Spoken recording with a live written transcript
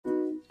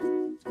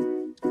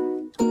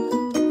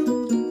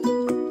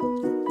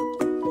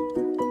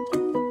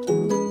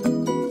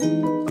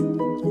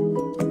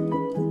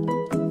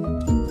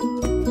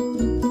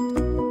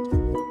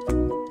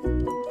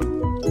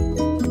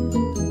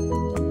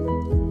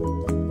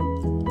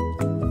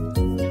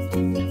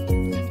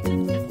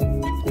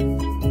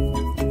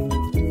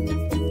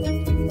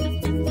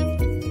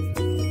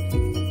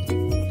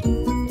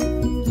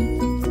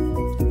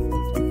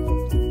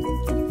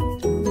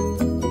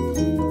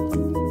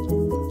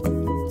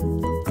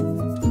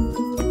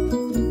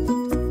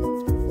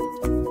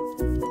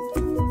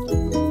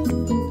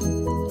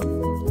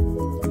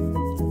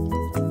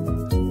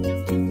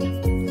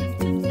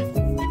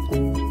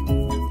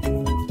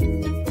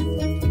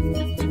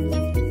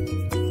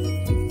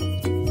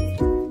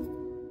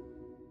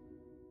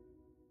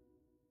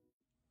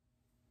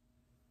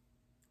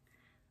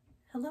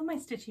my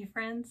stitchy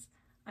friends,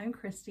 I'm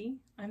Christy.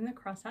 I'm the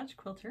crosshatch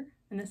quilter,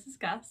 and this is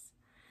Gus.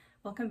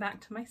 Welcome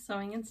back to my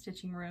sewing and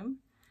stitching room.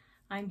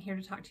 I'm here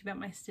to talk to you about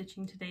my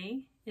stitching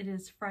today. It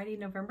is Friday,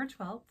 November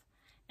 12th,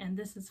 and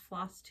this is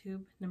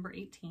Flosstube number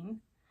 18.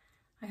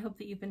 I hope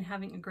that you've been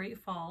having a great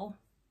fall.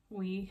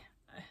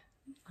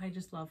 I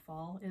just love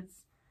fall.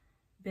 It's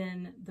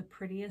been the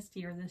prettiest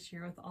year this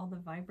year with all the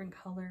vibrant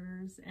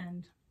colors,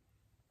 and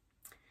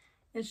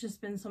it's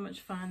just been so much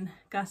fun.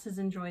 Gus has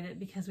enjoyed it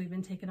because we've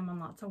been taking him on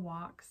lots of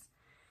walks,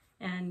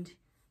 and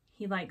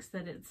he likes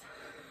that it's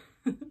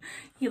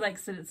he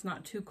likes that it's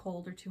not too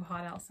cold or too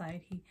hot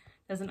outside. He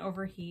doesn't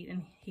overheat,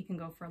 and he can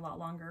go for a lot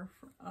longer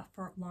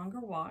for longer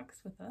walks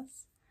with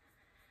us.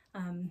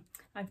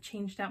 I've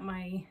changed out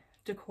my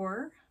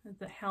decor.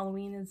 The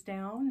Halloween is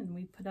down, and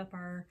we put up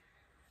our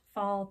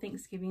fall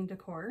Thanksgiving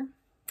decor,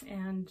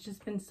 and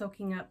just been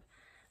soaking up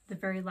the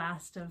very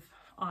last of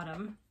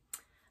autumn.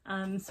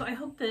 So I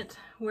hope that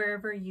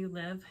wherever you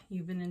live,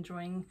 you've been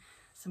enjoying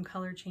some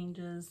color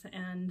changes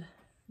and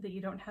that you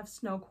don't have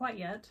snow quite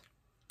yet.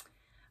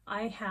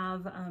 I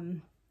have,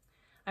 I'm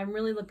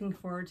really looking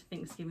forward to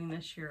Thanksgiving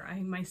this year.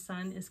 My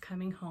son is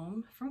coming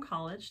home from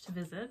college to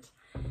visit,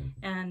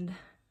 and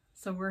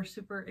so we're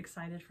super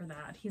excited for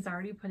that. He's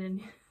already put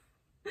in,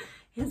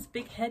 his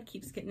big head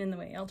keeps getting in the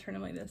way. I'll turn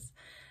him like this.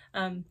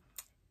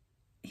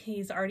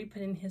 He's already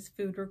put in his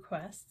food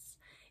requests.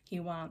 He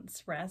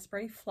wants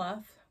raspberry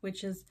fluff,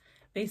 which is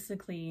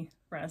basically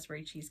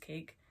raspberry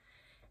cheesecake,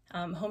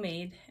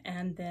 homemade,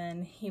 and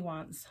then he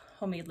wants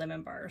homemade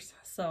lemon bars.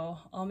 So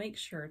I'll make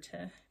sure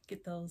to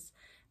get those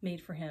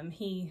made for him.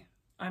 He,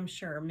 I'm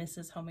sure,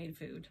 misses homemade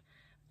food,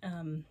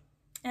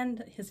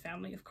 and his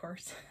family, of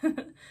course.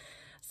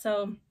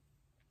 So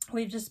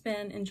we've just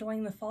been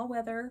enjoying the fall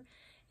weather,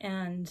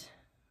 and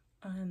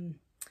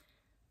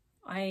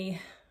I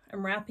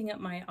am wrapping up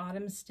my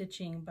autumn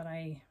stitching, but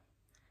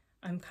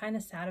I'm kind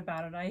of sad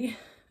about it.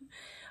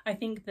 I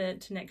think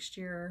that next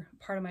year,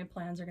 part of my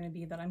plans are going to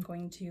be that I'm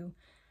going to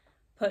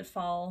put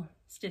fall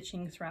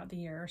stitching throughout the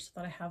year so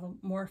that I have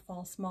more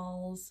fall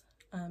smalls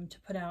to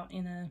put out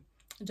in a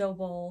dough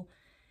bowl.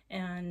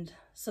 And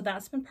so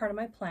that's been part of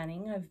my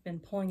planning. I've been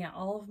pulling out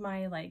all of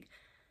my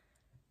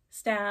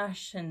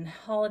stash and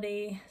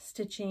holiday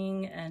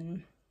stitching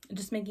and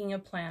just making a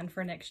plan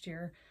for next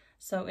year.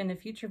 So in a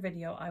future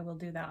video, I will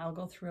do that. I'll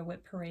go through a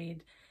whip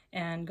parade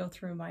and go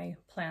through my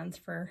plans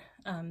for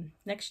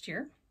next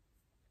year.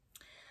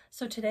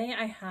 So today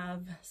I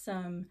have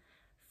some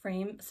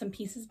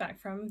pieces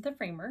back from the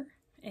framer,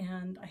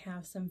 and I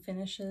have some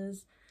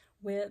finishes,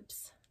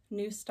 whips,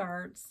 new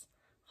starts,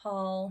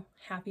 haul,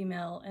 happy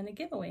mail, and a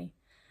giveaway.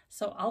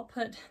 So I'll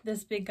put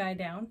this big guy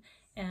down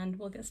and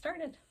we'll get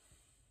started.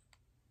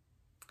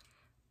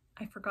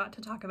 I forgot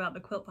to talk about the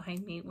quilt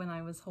behind me when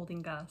I was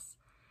holding Gus,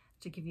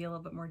 to give you a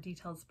little bit more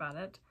details about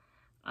it.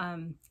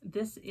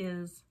 This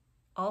is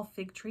all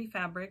fig tree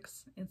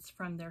fabrics. It's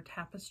from their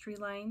tapestry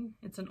line.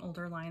 It's an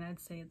older line. I'd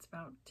say it's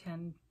about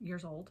 10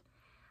 years old.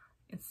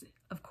 It's,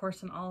 of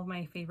course, in all of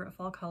my favorite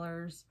fall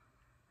colors.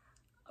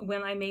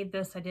 When I made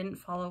this, I didn't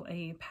follow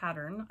a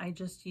pattern. I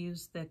just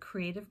used the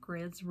Creative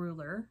Grids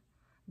ruler,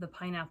 the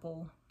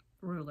pineapple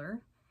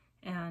ruler,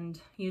 and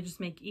you just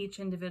make each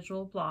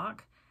individual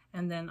block,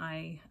 and then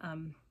I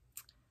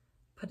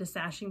put a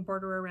sashing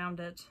border around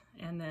it,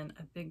 and then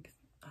a big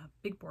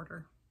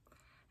border,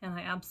 and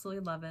I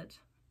absolutely love it.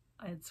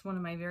 It's one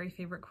of my very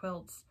favorite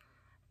quilts,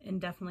 and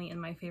definitely in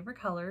my favorite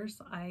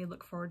colors. I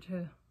look forward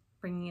to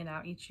bringing it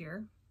out each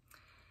year.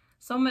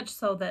 So much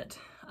so that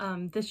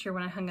this year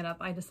when I hung it up,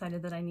 I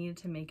decided that I needed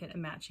to make it a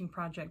matching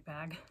project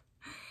bag.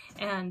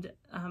 And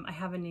I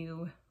have a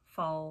new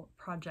fall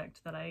project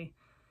that I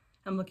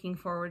am looking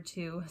forward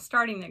to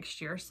starting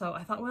next year. So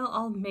I thought, well,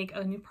 I'll make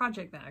a new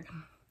project bag.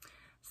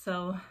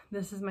 So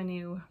this is my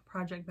new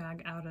project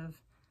bag out of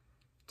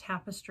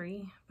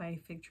Tapestry by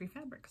Fig Tree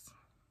Fabrics.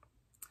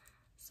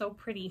 So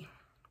pretty.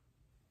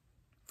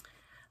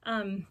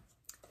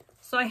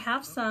 So I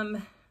have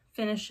some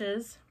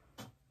finishes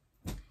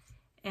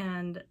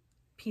and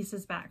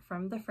pieces back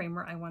from the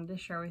framer I wanted to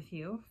share with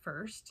you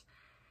first.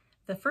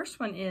 The first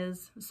one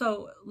is,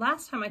 so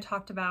last time I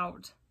talked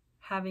about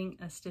having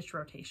a stitch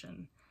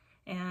rotation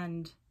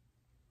and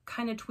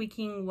kind of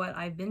tweaking what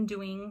I've been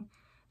doing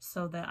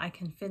so that I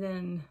can fit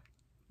in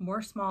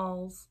more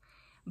smalls,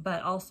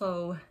 but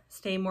also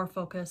stay more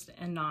focused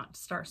and not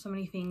start so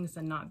many things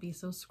and not be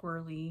so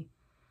squirrely.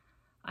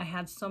 I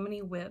had so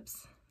many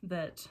whips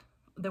that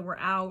were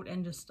out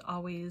and just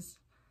always,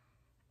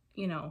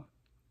 you know,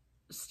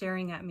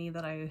 staring at me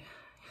that I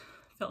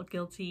felt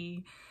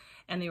guilty,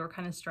 and they were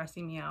kind of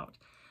stressing me out.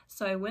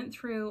 So I went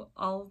through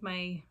all of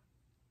my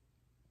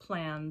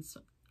plans,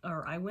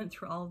 or I went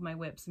through all of my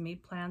whips and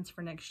made plans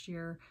for next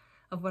year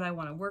of what I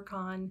want to work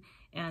on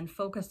and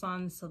focus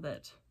on so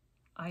that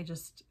I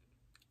just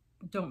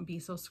don't be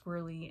so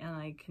squirrely and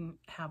I can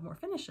have more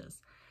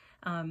finishes.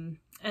 And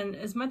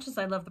as much as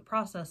I love the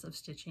process of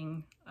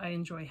stitching, I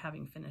enjoy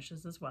having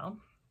finishes as well.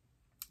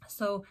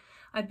 So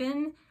I've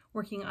been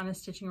working on a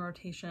stitching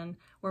rotation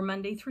where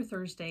Monday through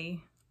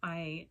Thursday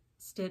I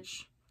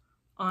stitch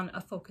on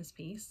a focus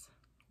piece,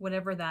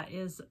 whatever that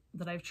is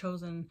that I've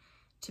chosen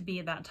to be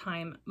at that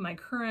time. My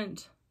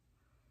current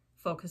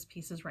focus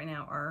pieces right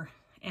now are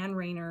Anne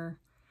Rayner,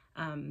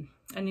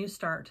 A New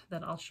Start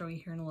that I'll show you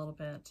here in a little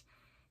bit,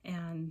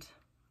 and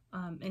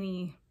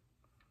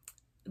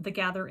The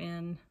Gather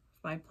In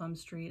by Plum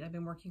Street. I've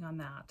been working on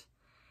that.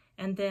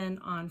 And then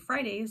on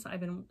Fridays, I've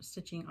been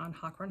stitching on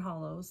Hawk Run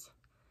Hollows.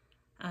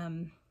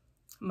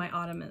 My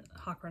Autumn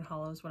Hawk Run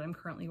Hollow is what I'm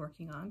currently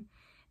working on.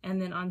 And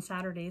then on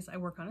Saturdays, I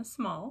work on a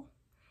small.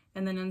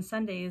 And then on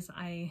Sundays,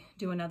 I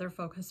do another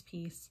focus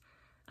piece.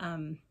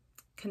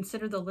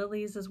 Consider the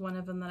Lilies is one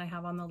of them that I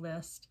have on the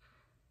list.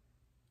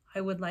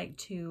 I would like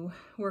to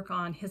work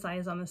on His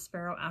Eyes on the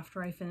Sparrow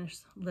after I finish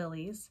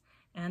Lilies.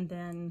 And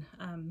then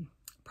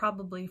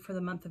probably for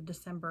the month of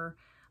December,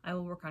 I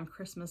will work on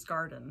Christmas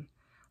Garden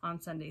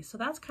on Sundays. So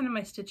that's kind of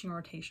my stitching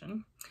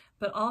rotation.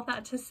 But all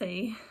that to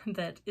say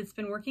that it's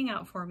been working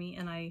out for me,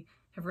 and I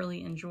have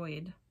really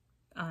enjoyed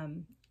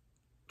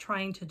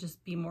trying to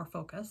just be more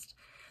focused.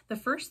 The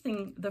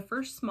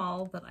first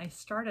small that I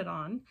started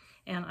on,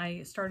 and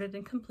I started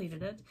and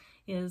completed it,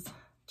 is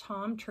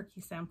Tom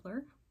Turkey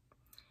Sampler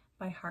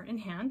by Heart and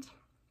Hand.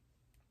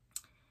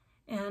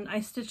 And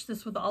I stitched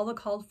this with all the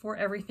called for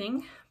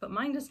everything, but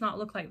mine does not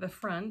look like the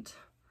front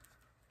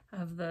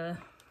of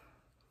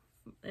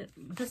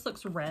this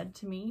looks red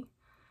to me.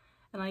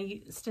 And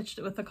I stitched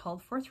it with the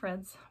called for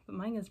threads, but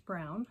mine is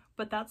brown,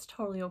 but that's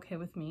totally okay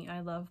with me. I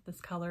love this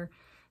color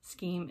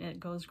scheme. It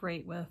goes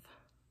great with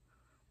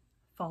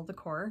fall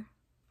decor.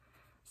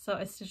 So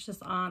I stitched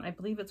this on, I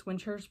believe it's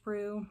Winter's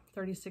Brew,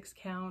 36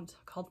 count,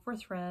 called for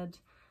thread,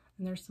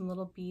 and there's some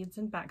little beads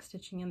and back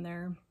stitching in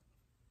there.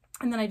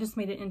 And then I just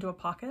made it into a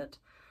pocket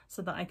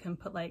so that I can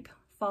put like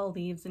fall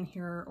leaves in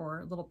here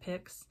or little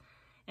picks.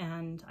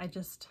 And I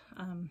just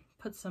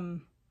put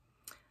some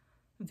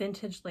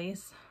vintage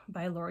lace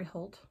by Lori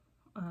Holt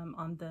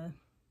on the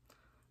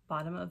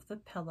bottom of the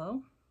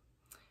pillow.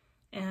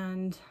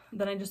 And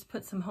then I just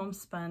put some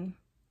homespun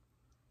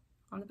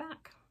on the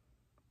back.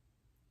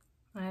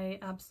 I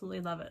absolutely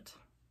love it.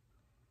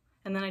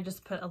 And then I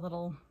just put a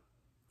little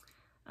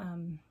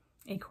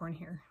acorn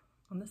here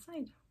on the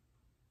side.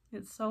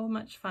 It's so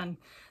much fun.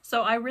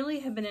 So I really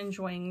have been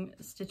enjoying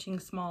stitching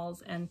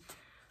smalls, and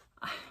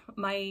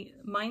my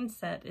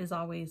mindset is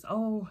always,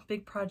 oh,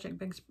 big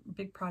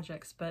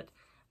projects, but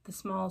the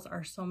smalls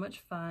are so much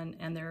fun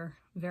and they're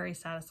very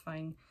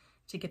satisfying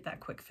to get that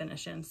quick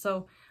finish in.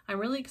 So I'm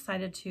really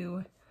excited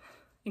to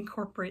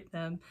incorporate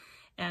them,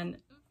 and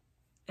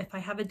if I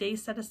have a day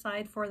set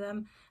aside for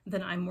them,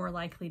 then I'm more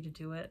likely to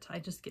do it. I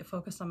just get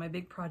focused on my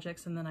big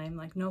projects, and then I'm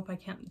like, nope, I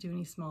can't do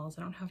any smalls.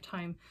 I don't have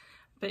time.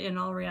 But in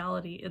all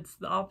reality, it's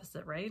the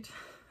opposite, right?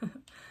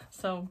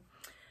 So,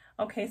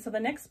 okay, so the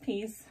next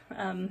piece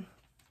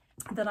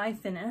that I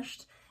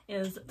finished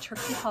is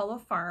Turkey Hollow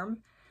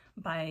Farm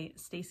by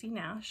Stacy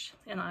Nash,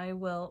 and I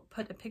will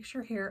put a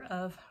picture here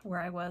of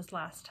where I was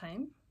last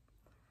time.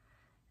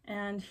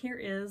 And here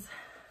is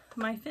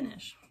my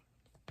finish.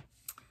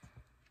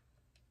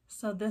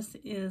 So this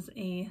is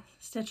a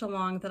stitch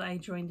along that I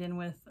joined in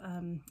with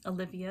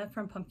Olivia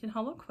from Pumpkin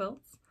Hollow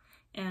Quilts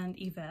and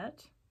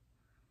Yvette,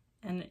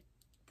 and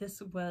this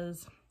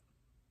was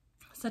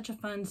such a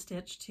fun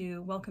stitch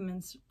to welcome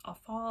in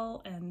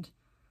fall, and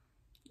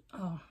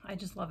oh, I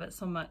just love it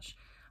so much.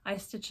 I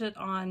stitched it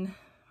on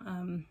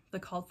the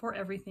called for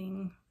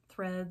everything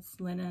threads,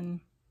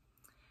 linen,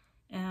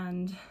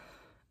 and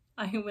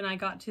when I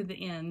got to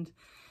the end,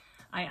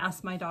 I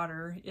asked my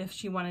daughter if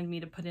she wanted me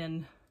to put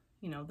in,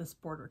 you know, this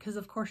border, because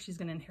of course she's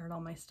going to inherit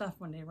all my stuff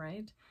one day,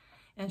 right?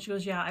 And she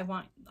goes, yeah, I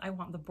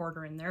want the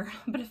border in there.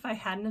 But if I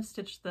hadn't have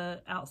stitched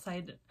the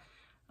outside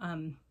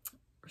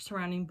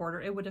surrounding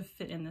border, it would have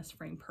fit in this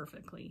frame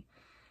perfectly.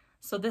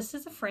 So this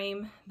is a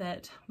frame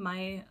that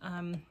my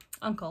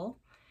uncle,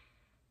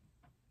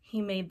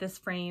 he made this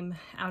frame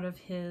out of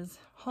his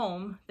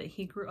home that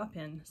he grew up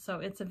in. So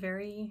it's a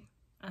very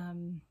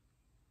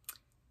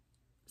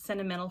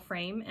sentimental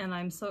frame, and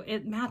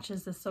it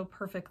matches this so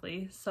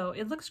perfectly. So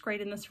it looks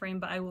great in this frame,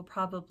 but I will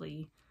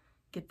probably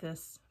get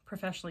this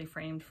professionally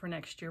framed for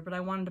next year. But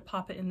I wanted to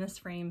pop it in this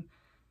frame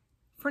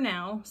for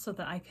now so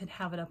that I could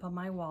have it up on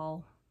my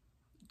wall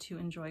to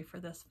enjoy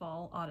for this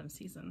fall autumn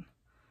season.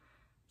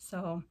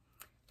 So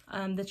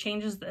the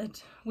changes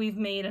that we've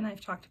made, and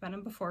I've talked about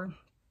them before,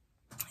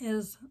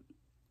 is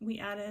we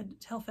added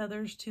tail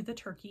feathers to the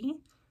turkey.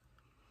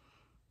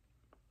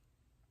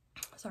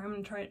 Sorry, I'm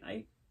gonna try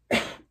it.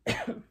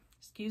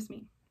 Excuse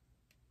me.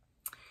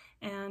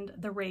 And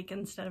the rake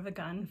instead of a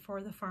gun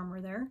for the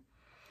farmer there.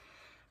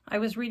 I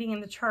was reading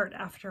in the chart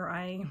after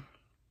I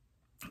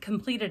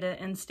completed it,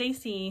 and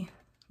Stacy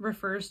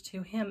refers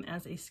to him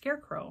as a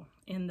scarecrow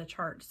in the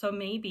chart. So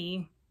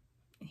maybe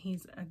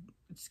he's a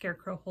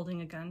scarecrow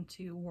holding a gun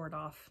to ward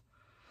off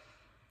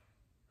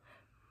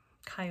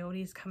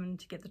coyotes coming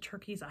to get the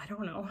turkeys. I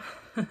don't know.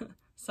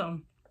 So,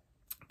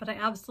 but I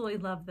absolutely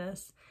love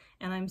this,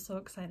 and I'm so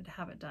excited to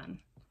have it done.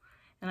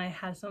 And I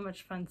had so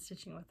much fun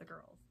stitching with the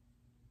girls.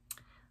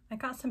 I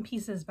got some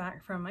pieces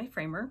back from my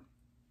framer,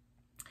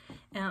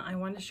 and I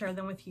wanted to share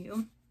them with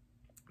you.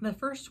 The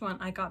first one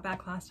I got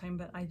back last time,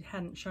 but I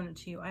hadn't shown it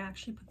to you. I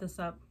actually put this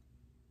up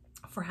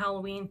for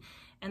Halloween,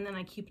 and then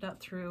I keep it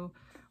up through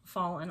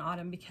fall and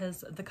autumn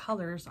because the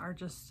colors are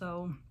just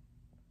so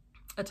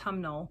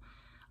autumnal.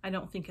 I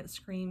don't think it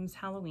screams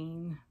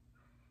Halloween.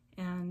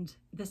 And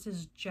this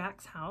is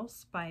Jack's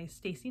House by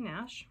Stacy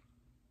Nash.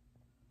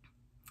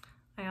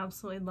 I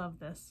absolutely love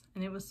this,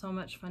 and it was so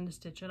much fun to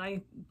stitch it.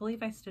 I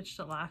believe I stitched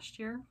it last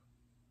year.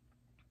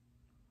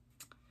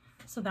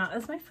 So that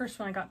is my first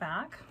one I got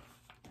back.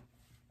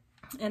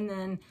 And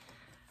then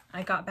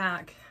I got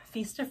back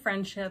Feast of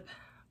Friendship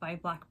by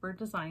Blackbird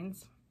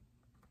Designs.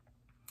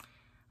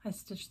 I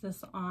stitched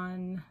this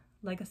on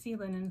Legacy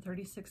Linen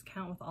 36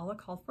 count with all the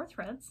called for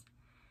threads.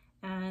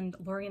 And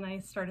Lori and I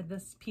started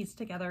this piece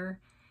together,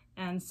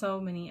 and so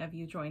many of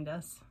you joined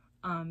us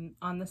on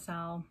the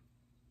SAL.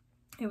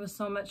 It was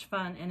so much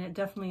fun, and it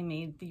definitely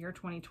made the year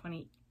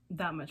 2020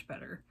 that much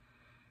better.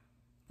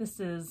 This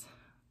is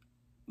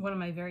one of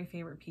my very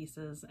favorite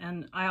pieces,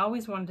 and I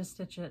always wanted to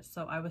stitch it,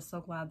 so I was so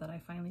glad that I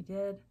finally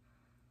did.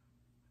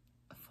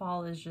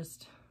 Fall is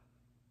just,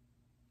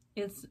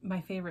 it's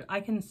my favorite. I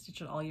can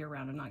stitch it all year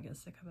round and not get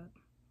sick of it.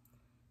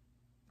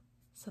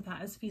 So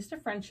that is Feast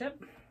of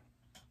Friendship.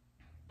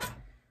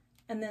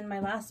 And then my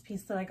last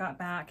piece that I got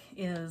back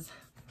is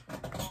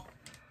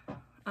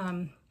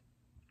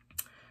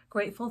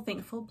Grateful,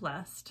 Thankful,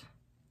 Blessed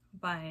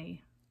by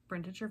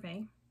Brenda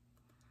Gervais.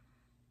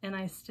 And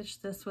I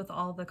stitched this with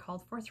all the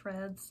called for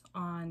threads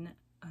on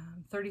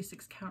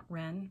 36 count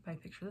Ren by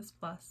Picture This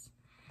Plus.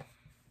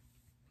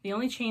 The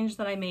only change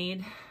that I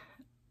made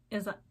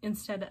is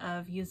instead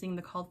of using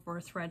the called for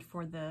thread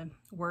for the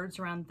words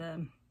around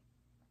the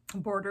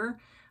border,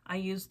 I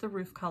used the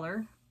roof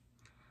color.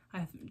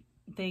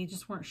 They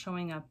just weren't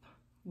showing up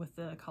with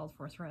the called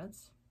for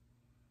threads.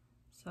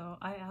 So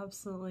I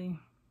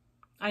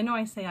know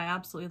I say I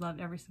absolutely loved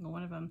every single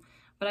one of them,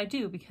 but I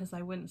do because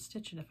I wouldn't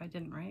stitch it if I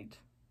didn't, right?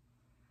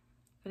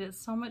 But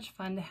it's so much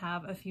fun to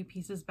have a few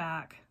pieces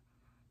back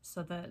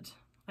so that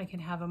I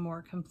can have a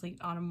more complete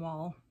autumn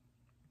wall.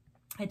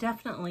 I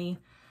definitely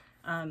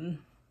am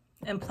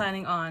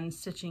planning on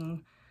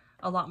stitching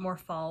a lot more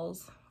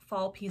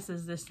fall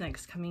pieces this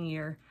next coming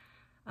year,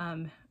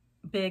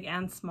 big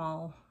and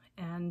small,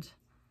 and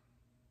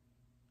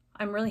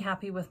I'm really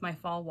happy with my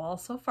fall wall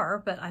so far,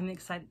 but I'm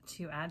excited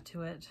to add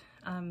to it.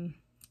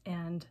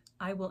 And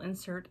I will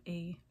insert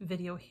a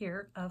video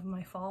here of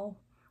my fall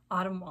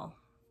autumn wall.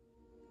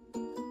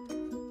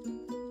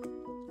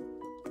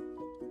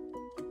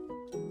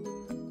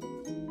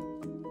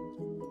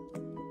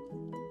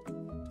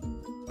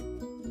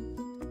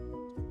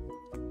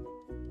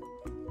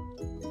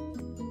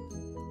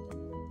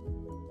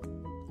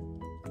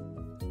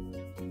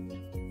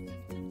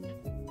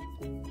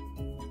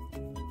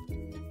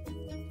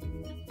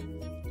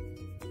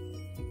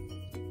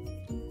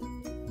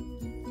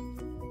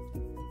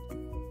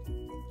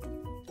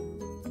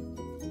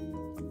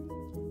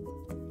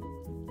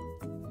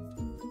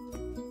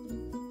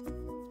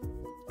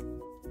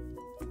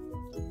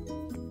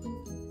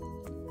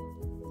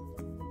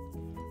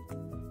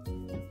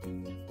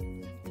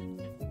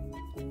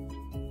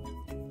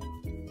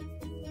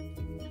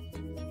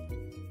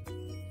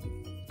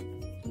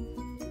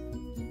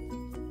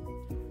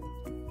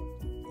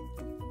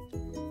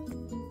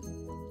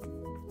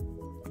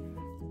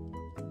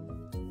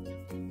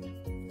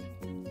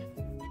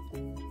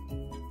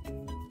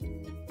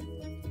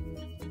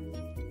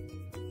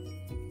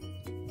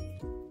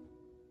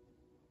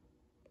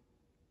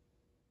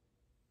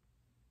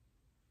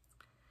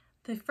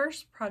 The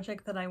first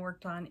project that I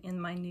worked on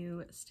in my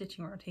new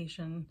stitching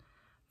rotation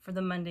for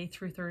the Monday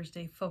through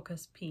Thursday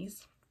focus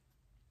piece,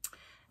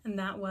 and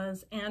that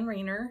was Anne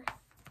Rayner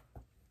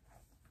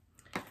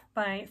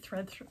by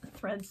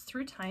Threads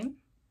Through Time.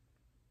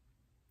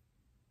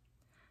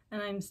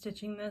 And I'm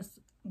stitching this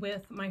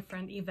with my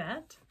friend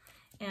Yvette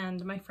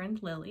and my friend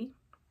Lily.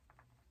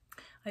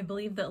 I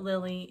believe that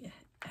Lily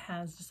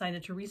has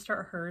decided to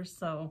restart hers,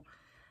 so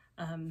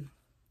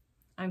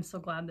I'm so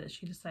glad that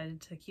she decided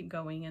to keep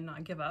going and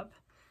not give up.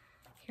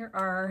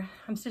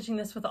 I'm stitching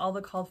this with all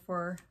the called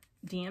for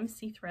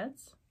DMC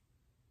threads.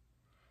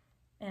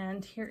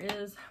 And here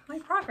is my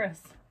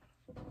progress.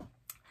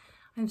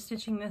 I'm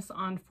stitching this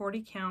on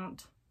 40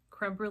 count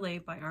Creme Brulee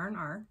by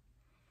R&R.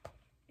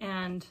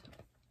 And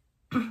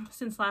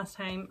since last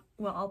time,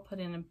 well, I'll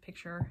put in a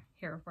picture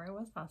here of where I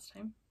was last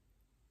time.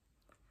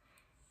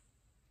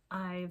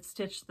 I've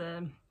stitched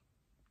the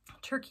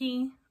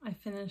turkey, I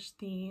finished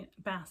the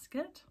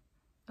basket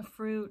of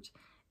fruit,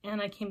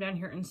 and I came down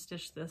here and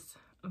stitched this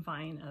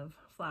vine of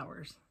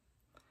flowers.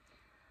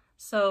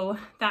 So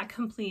that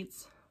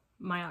completes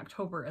my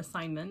October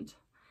assignment,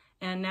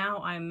 and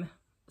now I'm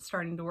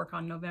starting to work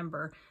on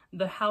November.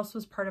 The house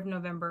was part of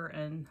November,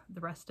 and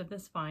the rest of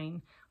this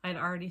vine, I had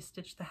already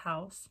stitched the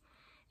house,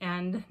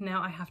 and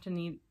now I have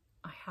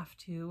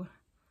to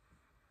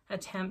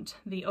attempt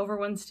the over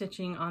one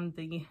stitching on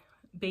the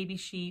baby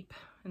sheep,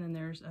 and then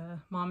there's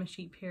a mama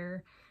sheep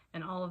here,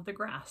 and all of the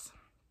grass.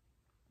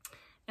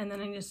 And then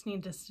I just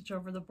need to stitch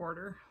over the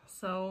border.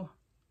 So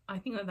I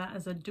think that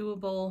is a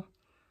doable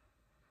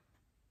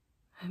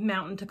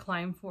mountain to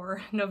climb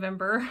for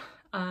November.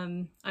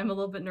 I'm a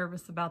little bit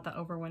nervous about the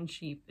over one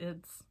sheep.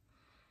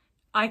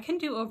 I can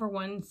do over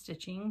one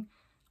stitching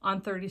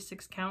on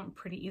 36 count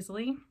pretty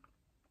easily,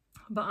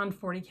 but on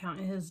 40 count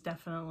it is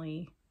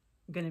definitely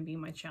going to be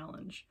my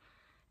challenge.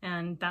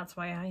 And that's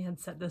why I had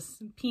set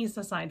this piece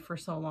aside for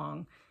so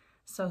long.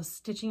 So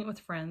stitching it with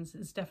friends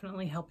is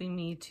definitely helping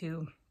me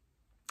to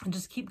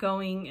just keep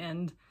going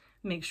and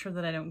make sure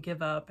that I don't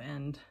give up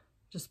and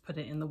just put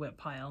it in the whip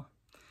pile.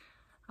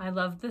 I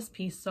love this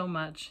piece so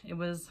much. It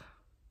was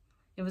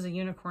a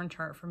unicorn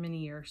chart for many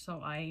years,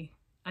 so I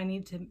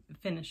need to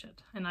finish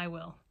it, and I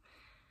will.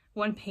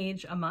 1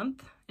 page a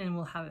month, and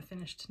we'll have it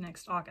finished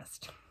next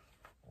August.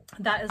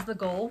 That is the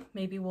goal.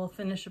 Maybe we'll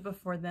finish it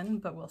before then,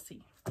 but we'll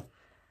see.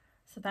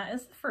 So that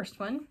is the first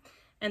one.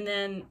 And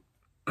then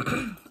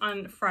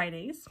on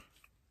Fridays,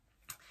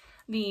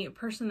 the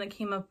person that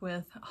came up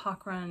with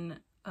Hawk Run,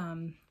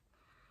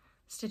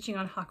 stitching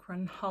on Hawk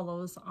Run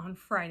hollows on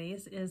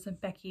Fridays is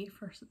Becky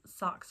for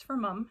Socks for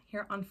Mom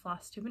here on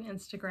Flosstube and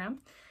Instagram.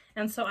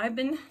 And so I've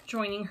been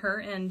joining her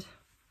and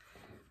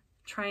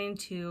trying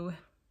to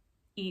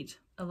eat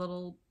a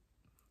little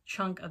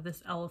chunk of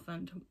this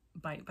elephant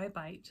bite by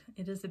bite.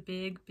 It is a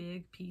big,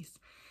 big piece.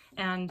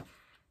 And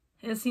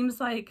it seems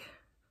like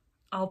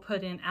I'll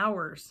put in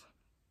hours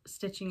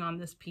stitching on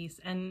this piece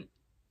and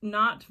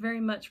not very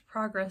much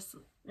progress.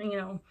 You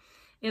know,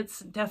 it's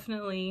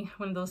definitely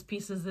one of those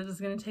pieces that is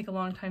going to take a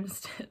long time to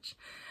stitch.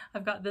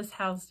 I've got this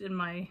housed in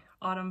my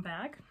autumn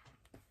bag.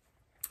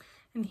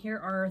 And here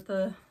are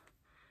the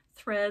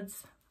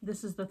threads.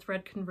 This is the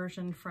thread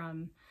conversion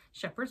from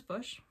Shepherd's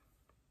Bush.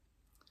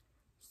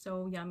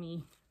 So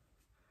yummy.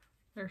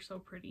 They're so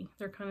pretty.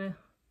 They're kind of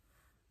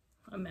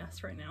a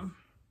mess right now.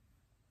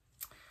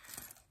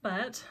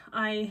 But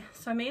I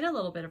made a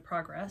little bit of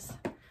progress.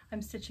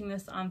 I'm stitching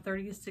this on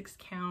 36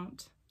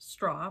 count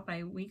straw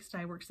by Weeks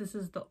Dye Works. This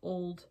is the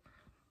old,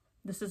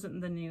 this isn't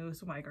the new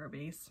Zweigart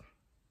base.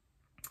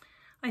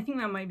 I think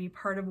that might be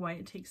part of why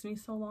it takes me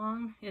so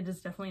long. It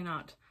is definitely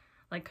not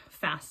like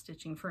fast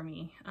stitching for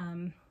me.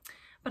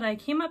 But I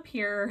came up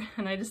here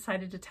and I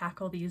decided to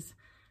tackle these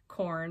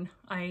corn.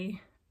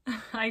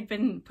 I'd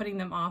been putting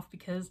them off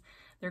because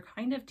they're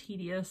kind of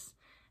tedious.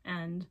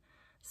 And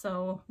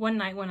so one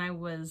night when I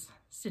was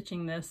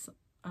stitching this,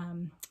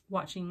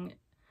 watching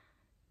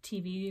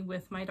TV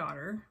with my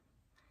daughter,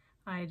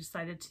 I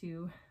decided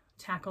to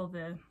tackle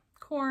the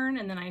corn,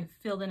 and then I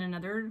filled in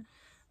another,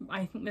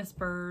 I think this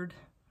bird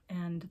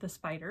and the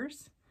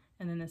spiders,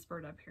 and then this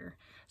bird up here.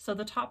 So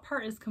the top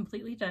part is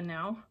completely done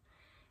now.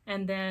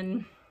 And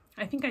then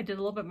I think I did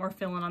a little bit more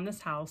fill-in on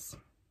this house.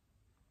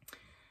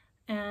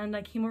 And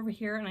I came over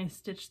here and I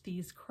stitched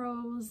these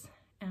crows,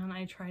 and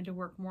I tried to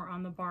work more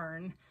on the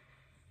barn.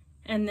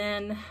 And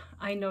then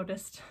I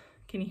noticed,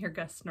 can you hear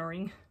Gus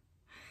snoring?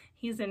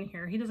 He's in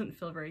here. He doesn't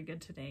feel very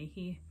good today.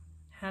 He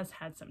has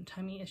had some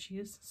tummy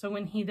issues. So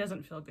when he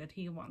doesn't feel good,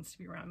 he wants to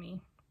be around me.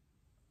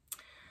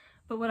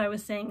 But what I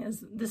was saying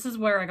is, this is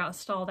where I got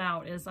stalled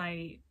out, is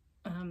I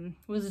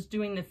was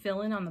doing the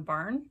fill-in on the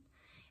barn,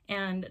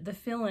 and the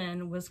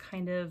fill-in was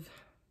kind of,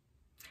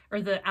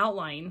 or the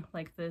outline,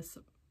 like this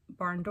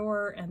barn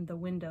door and the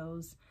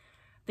windows,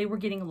 they were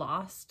getting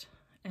lost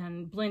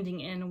and blending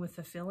in with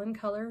the fill-in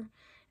color.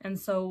 And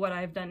so what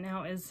I've done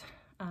now is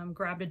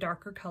grabbed a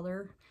darker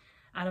color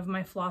out of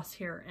my floss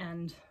here,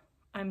 and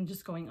I'm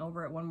just going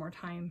over it one more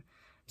time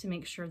to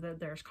make sure that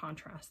there's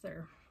contrast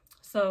there.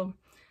 So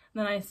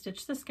then I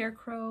stitched the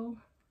scarecrow,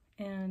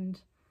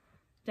 and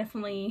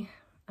definitely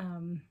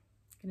going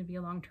to be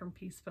a long-term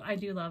piece, but I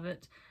do love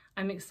it.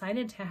 I'm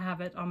excited to have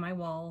it on my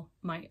wall,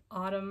 my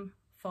autumn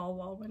fall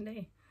wall one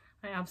day.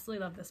 I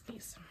absolutely love this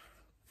piece.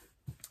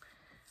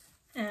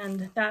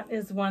 And that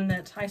is one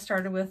that I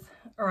started with,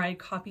 or I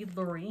copied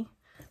Lori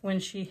when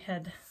she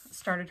had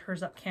started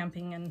hers up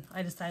camping, and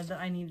I decided that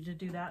I needed to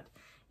do that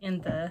in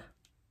the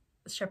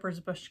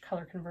Shepherd's Bush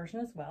color conversion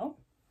as well.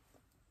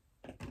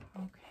 Okay,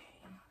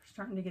 we're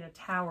starting to get a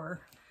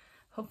tower.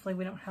 Hopefully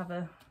we don't have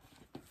it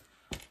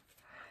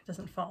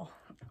doesn't fall.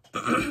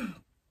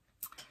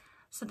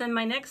 So then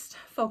my next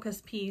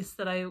focus piece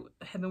that I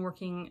have been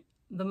working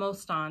the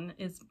most on,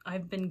 is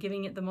I've been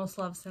giving it the most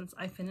love since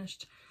I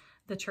finished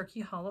the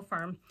Turkey Hollow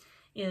Farm,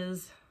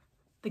 is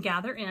the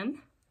Gather In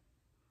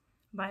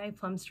by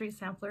Plum Street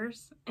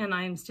Samplers, and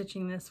I'm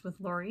stitching this with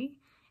Lori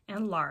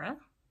and Lara.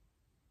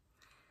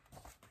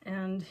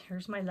 And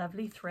here's my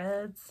lovely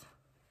threads.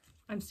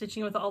 I'm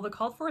stitching with all the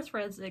called for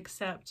threads,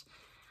 except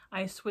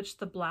I switched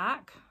the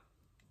black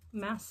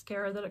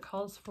mascara that it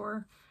calls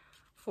for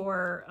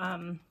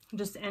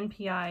just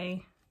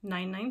NPI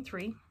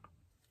 993,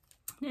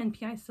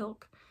 NPI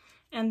silk,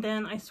 and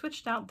then I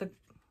switched out the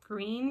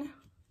green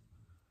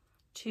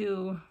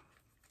to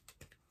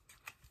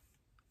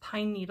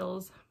Pine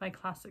Needles by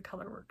Classic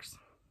Colorworks.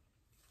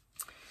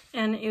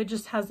 And it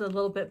just has a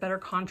little bit better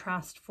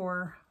contrast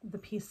for the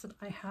piece that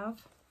I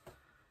have,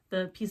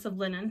 the piece of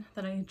linen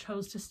that I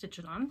chose to stitch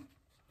it on.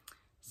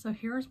 So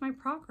here's my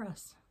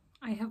progress.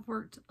 I have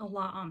worked a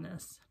lot on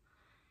this.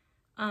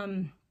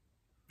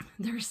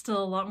 There's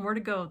still a lot more to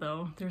go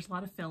though. There's a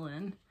lot of fill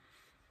in.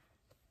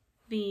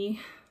 The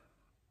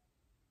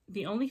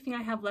only thing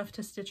I have left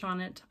to stitch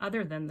on it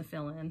other than the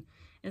fill in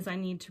is I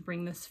need to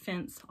bring this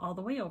fence all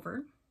the way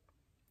over.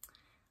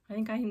 I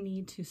think I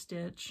need to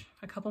stitch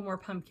a couple more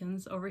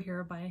pumpkins over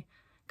here by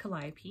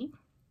Calliope,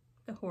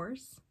 the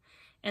horse.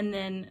 And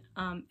then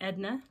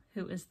Edna,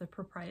 who is the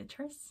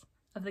proprietress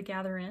of the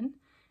Gather Inn,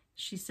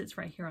 she sits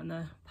right here on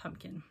the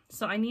pumpkin.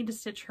 So I need to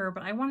stitch her,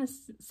 but I want to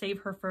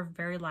save her for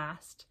very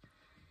last.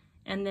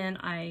 And then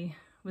I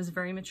was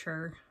very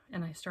mature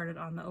and I started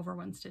on the over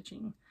one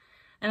stitching.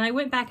 And I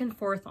went back and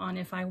forth on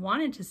if I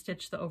wanted to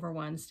stitch the over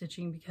one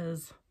stitching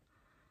because,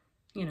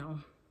 you know,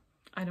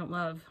 I don't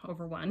love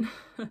over one.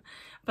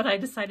 But I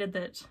decided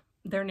that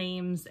their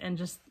names and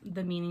just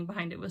the meaning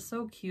behind it was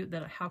so cute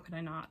that how could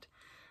I not?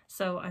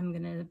 So I'm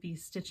going to be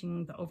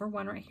stitching the over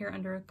one right here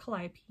under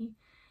Calliope.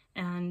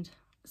 And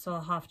so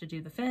I'll have to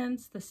do the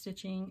fence, the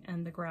stitching,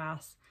 and the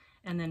grass,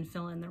 and then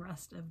fill in the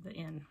rest of the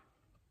inn.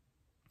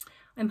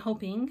 I'm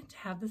hoping to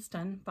have this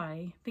done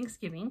by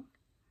Thanksgiving.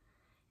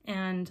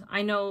 And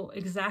I know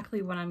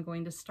exactly when I'm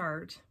going to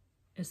start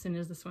as soon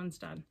as this one's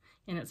done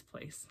in its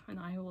place. And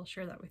I will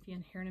share that with you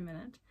in here in a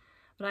minute.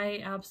 But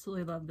I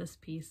absolutely love this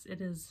piece. It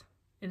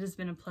has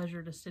been a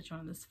pleasure to stitch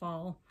on this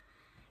fall.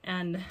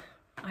 And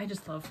I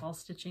just love fall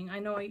stitching. I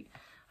know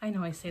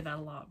I say that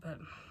a lot, but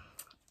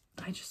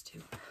I just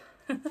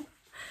do.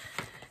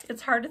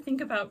 It's hard to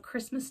think about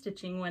Christmas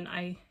stitching when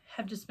I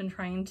have just been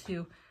trying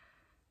to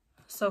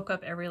soak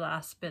up every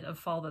last bit of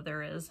fall that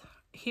there is.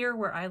 Here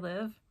where I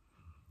live,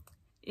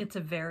 it's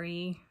a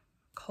very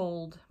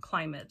cold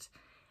climate.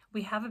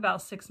 We have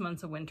about 6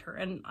 months of winter,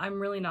 and I'm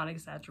really not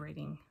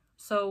exaggerating.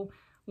 So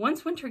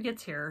once winter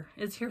gets here,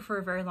 it's here for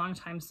a very long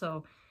time.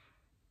 So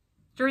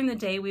during the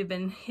day, we've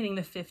been hitting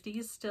the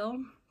 50s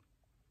still,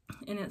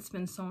 and it's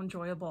been so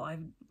enjoyable.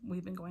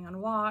 We've been going on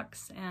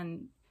walks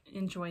and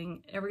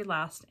enjoying every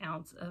last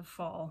ounce of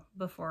fall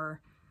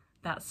before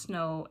that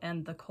snow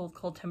and the cold,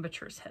 cold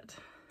temperatures hit.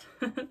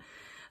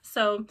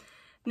 So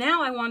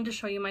now I wanted to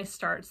show you my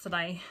starts that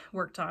I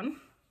worked on,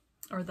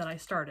 or that I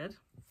started.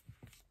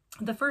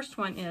 The first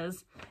one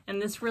is,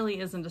 and this really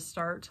isn't a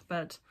start,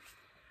 but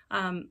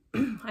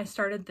I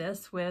started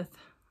this with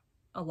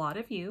a lot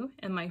of you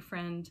and my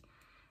friend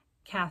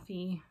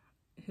Kathy,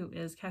 who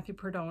is Kathy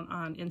Perdone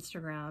on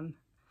Instagram.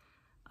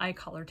 I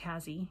call her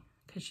Tazzy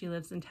because she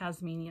lives in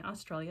Tasmania,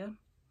 Australia.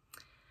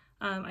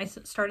 I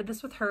started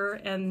this with her,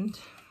 and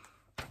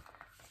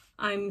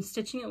I'm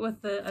stitching it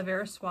with the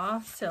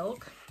Averiswa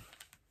silk,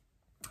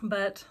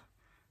 but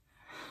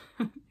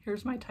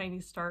here's my tiny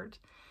start,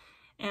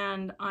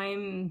 and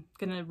I'm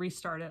gonna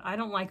restart it. I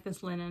don't like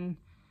this linen.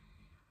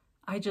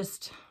 I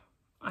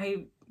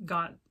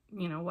got,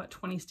 you know, what,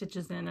 20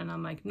 stitches in, and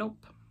I'm like,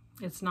 nope,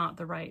 it's not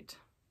the right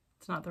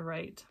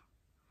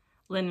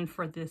linen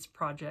for this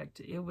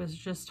project. It was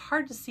just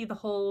hard to see the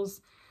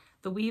holes.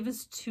 The weave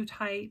is too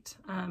tight.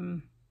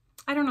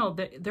 I don't know,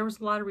 there was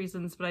a lot of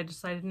reasons, but I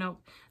decided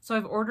nope. So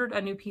I've ordered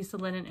a new piece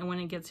of linen, and when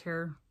it gets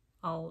here,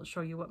 I'll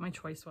show you what my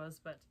choice was.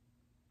 But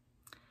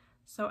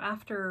so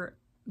after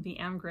the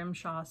Am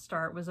Grimshaw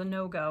start was a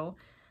no-go,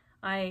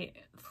 I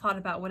thought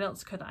about what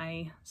else could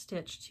I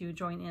stitch to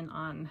join in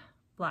on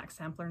Black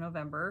Sampler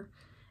November,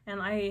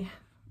 and I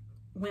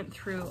went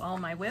through all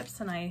my whips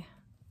and I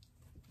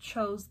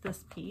chose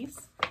this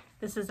piece.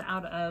 This is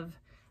out of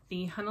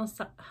the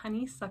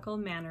Honeysuckle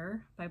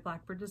Manor by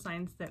Blackbird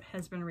Designs that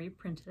has been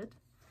reprinted,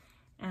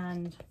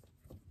 and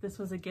this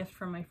was a gift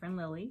from my friend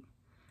Lily.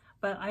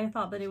 But I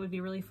thought that it would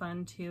be really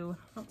fun to,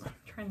 I'm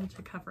trying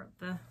to cover up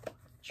the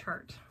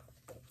chart,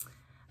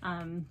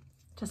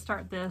 to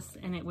start this,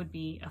 and it would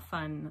be a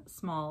fun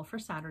small for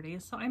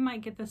Saturdays. So I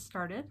might get this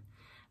started.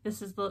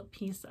 This is the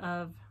piece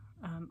of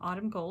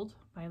Autumn Gold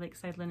by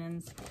Lakeside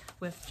Linens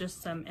with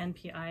just some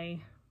NPI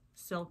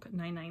Silk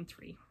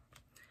 993.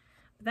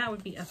 That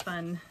would be a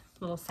fun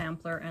little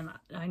sampler, and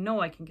I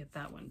know I can get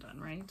that one done,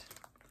 right?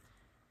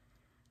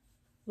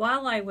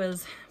 While I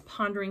was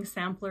pondering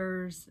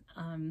samplers,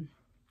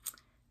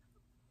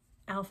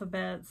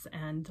 alphabets,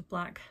 and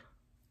Black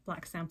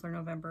Sampler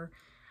November,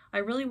 I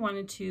really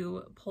wanted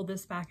to pull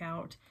this back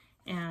out,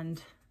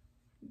 and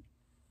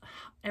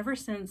ever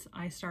since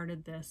I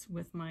started this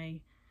with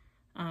my,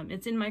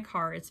 it's in my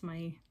car, it's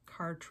my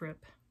car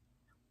trip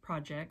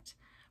project,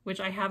 which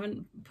I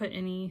haven't put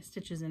any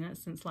stitches in it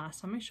since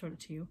last time I showed it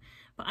to you,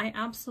 but I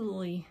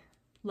absolutely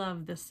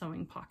love this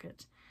sewing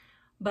pocket.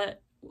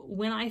 But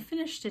when I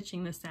finish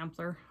stitching this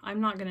sampler, I'm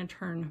not going to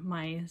turn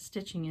my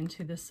stitching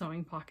into this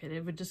sewing pocket.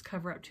 It would just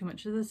cover up too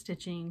much of the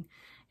stitching,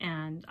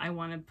 and I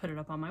want to put it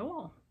up on my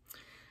wall.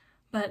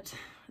 But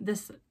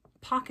this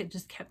pocket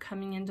just kept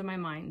coming into my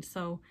mind,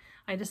 so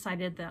I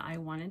decided that I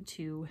wanted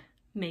to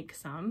make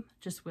some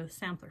just with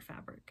sampler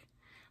fabric.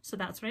 So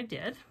that's what I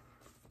did.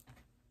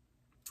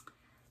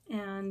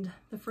 And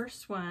the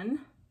first one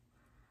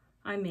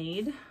I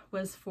made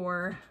was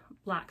for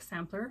Black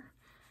Sampler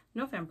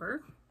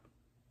November.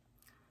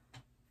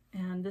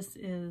 And this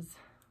is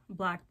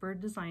Blackbird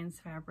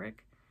Designs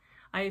fabric.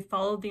 I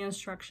followed the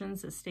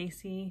instructions that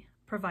Stacy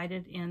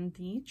provided in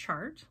the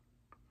chart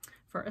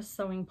for a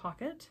sewing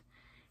pocket,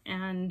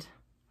 and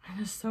it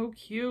is so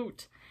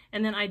cute.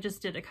 And then I just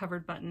did a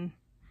covered button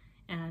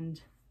and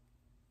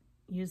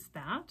used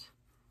that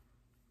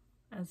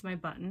as my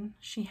button.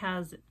 She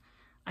has,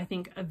 I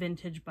think, a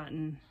vintage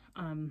button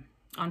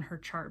on her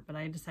chart, but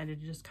I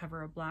decided to just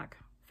cover a black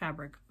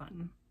fabric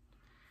button.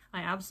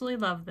 I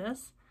absolutely love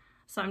this.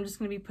 So I'm just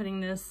going to be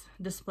putting this,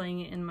 displaying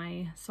it in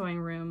my sewing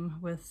room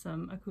with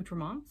some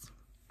accoutrements.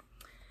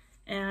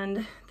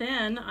 And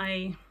then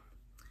I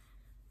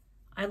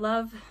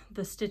love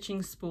the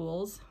stitching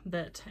spools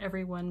that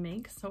everyone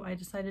makes, so I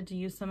decided to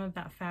use some of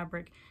that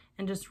fabric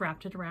and just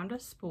wrapped it around a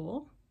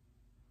spool.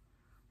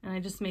 And I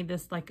just made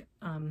this like,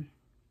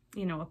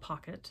 you know, a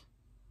pocket.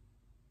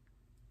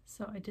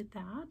 So I did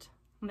that,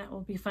 and that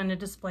will be fun to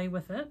display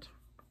with it.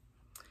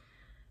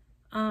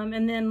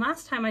 And then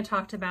last time I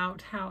talked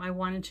about how I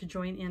wanted to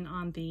join in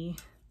on the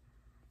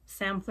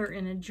sampler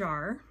in a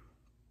jar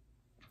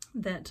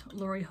that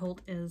Lori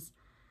Holt is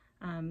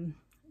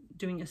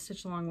doing a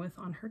stitch along with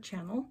on her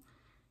channel.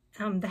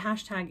 The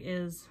hashtag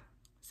is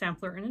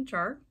sampler in a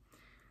jar.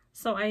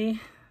 So I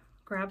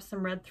grabbed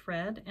some red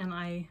thread and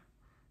I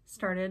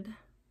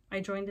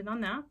joined in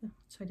on that.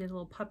 So I did a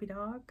little puppy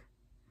dog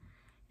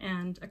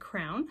and a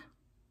crown.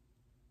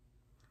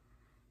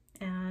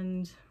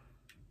 And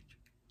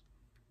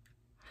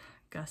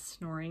Gus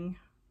snoring.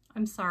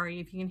 I'm sorry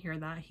if you can hear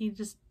that. He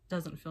just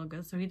doesn't feel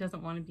good, so he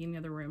doesn't want to be in the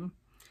other room.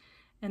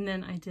 And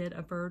then I did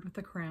a bird with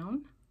a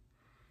crown.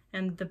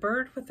 And the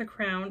bird with the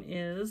crown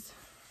is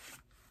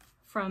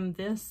from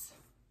this.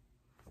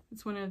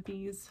 It's one of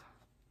these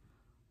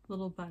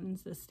little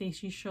buttons that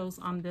Stacy shows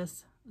on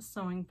this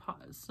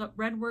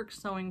Redwork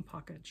sewing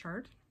pocket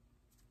chart.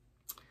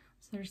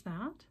 So there's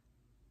that.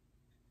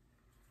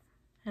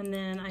 And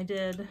then I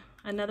did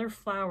another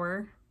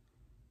flower.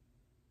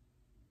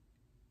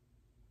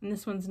 And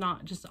this one's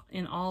not just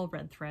in all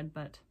red thread,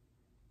 but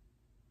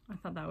I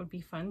thought that would be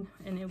fun,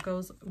 and it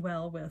goes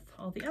well with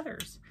all the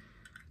others.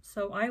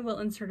 So I will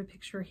insert a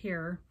picture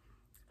here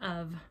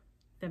of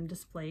them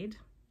displayed.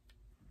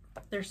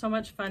 They're so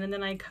much fun. And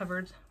then I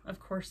covered, of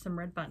course, some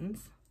red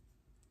buttons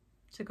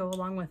to go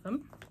along with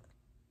them.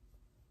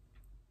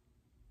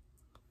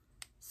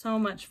 So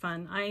much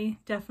fun. I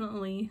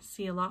definitely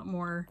see a lot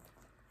more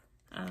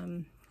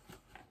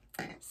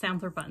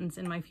sampler buttons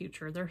in my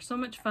future. They're so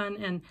much fun.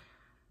 And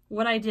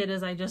what I did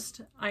is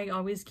I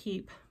always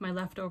keep my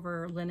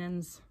leftover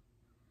linens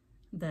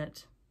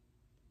that,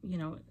 you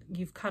know,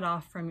 you've cut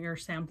off from your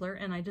sampler,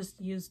 and I just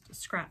used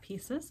scrap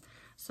pieces.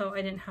 So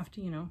I didn't have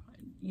to, you know,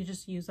 you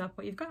just use up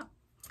what you've got.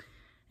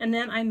 And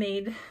then I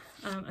made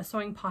a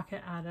sewing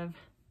pocket out of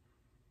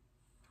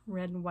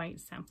red and white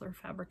sampler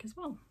fabric as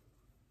well.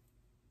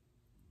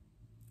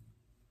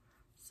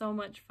 So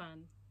much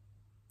fun.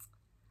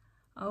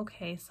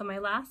 Okay, so my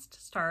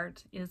last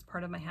start is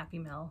part of my Happy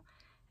Mail,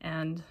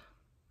 and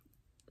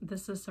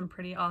this is some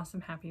pretty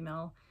awesome Happy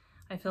Mail.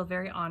 I feel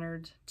very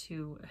honored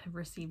to have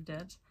received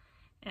it,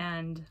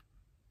 and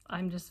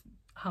I'm just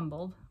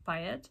humbled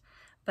by it.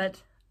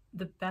 But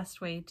the best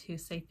way to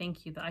say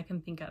thank you that I can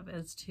think of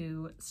is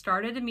to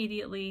start it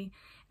immediately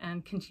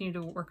and continue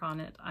to work on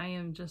it. I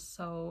am just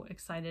so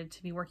excited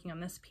to be working on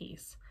this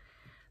piece.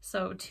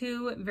 So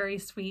two very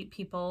sweet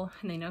people,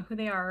 and they know who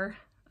they are,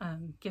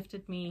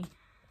 gifted me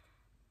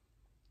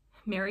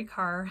Mary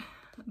Carr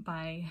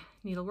by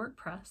Needlework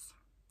Press.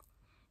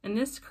 And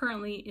this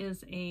currently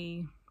is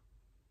a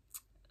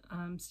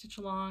stitch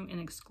along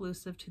and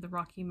exclusive to the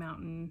Rocky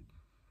Mountain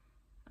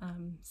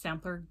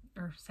Sampler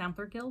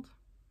Guild.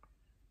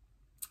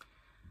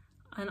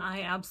 And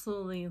I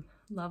absolutely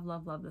love,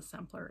 love, love this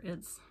sampler.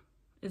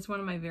 It's one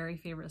of my very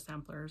favorite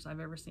samplers I've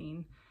ever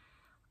seen.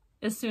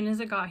 As soon as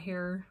it got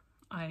here,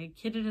 I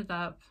kitted it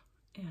up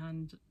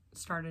and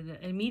started it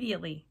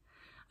immediately.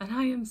 And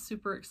I am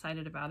super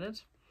excited about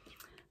it.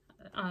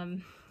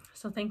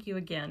 So thank you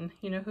again.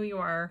 You know who you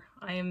are.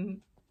 I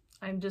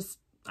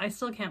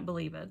still can't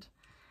believe it.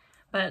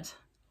 But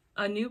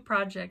a new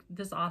project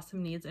this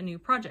awesome needs a new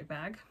project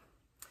bag.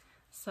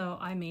 So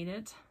I made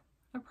it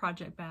a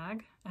project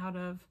bag out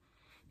of,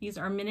 these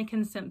are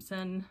Minikin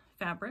Simpson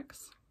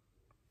fabrics.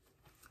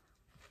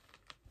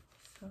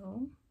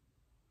 So,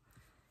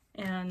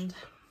 and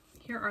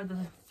here are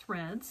the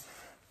threads.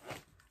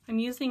 I'm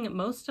using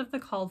most of the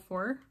called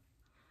for.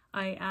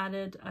 I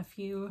added a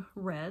few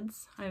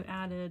reds. I've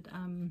added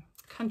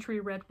Country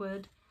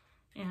Redwood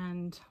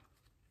and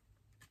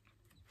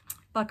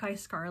Buckeye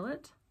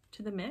Scarlet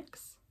to the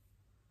mix.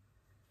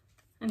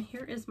 And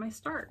here is my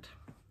start.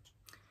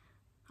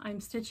 I'm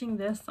stitching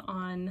this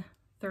on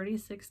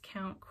 36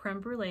 count Creme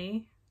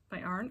Brulee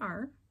by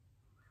R&R.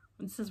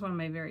 This is one of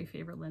my very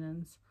favorite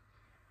linens.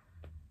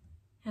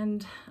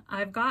 And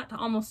I've got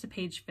almost a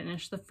page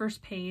finished. The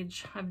first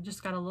page, I've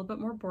just got a little bit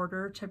more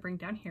border to bring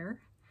down here.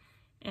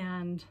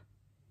 And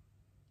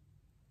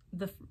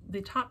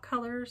the top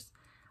colors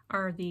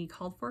are the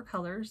called for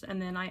colors,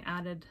 and then I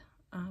added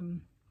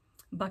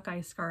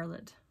Buckeye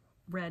Scarlet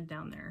red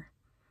down there.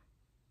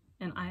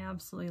 And I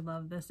absolutely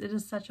love this. It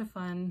is such a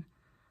fun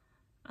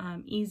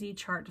easy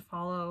chart to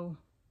follow.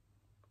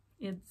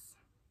 It's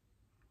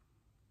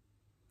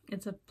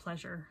a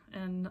pleasure,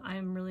 and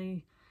I'm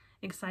really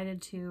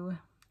excited to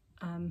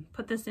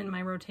put this in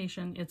my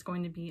rotation. It's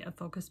going to be a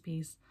focus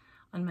piece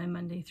on my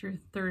Monday through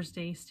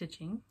Thursday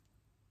stitching.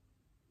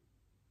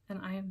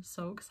 And I am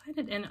so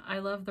excited, and I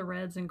love the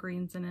reds and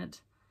greens in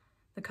it.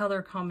 The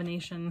color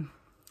combination,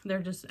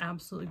 they're just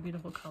absolutely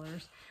beautiful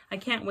colors. I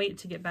can't wait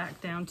to get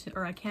back down to,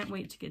 or I can't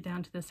wait to get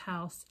down to this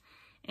house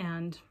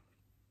and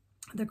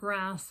the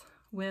grass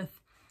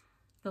with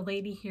the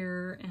lady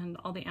here and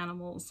all the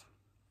animals.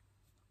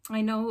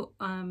 I know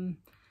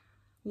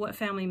what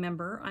family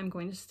member I'm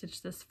going to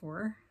stitch this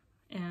for,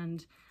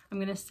 and I'm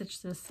going to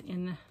stitch this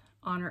in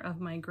honor of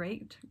my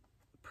great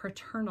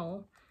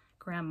paternal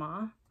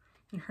grandma,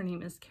 and her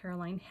name is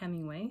Caroline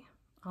Hemingway.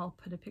 I'll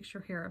put a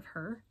picture here of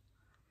her.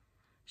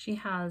 She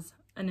has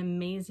an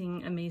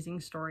amazing,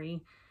 amazing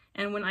story,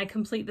 and when I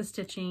complete the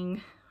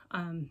stitching,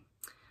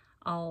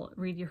 I'll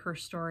read you her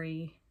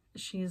story.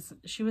 She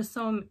was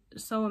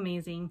so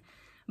amazing,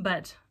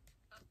 but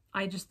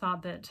I just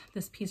thought that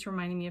this piece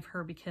reminded me of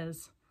her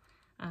because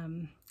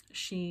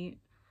she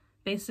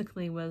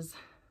basically was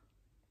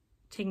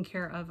taking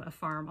care of a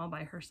farm all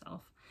by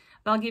herself.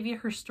 But I'll give you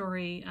her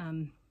story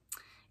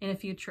in a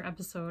future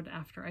episode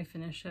after I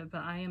finish it,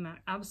 but I am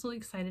absolutely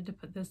excited to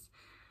put this,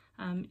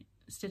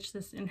 stitch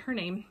this in her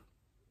name.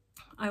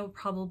 I will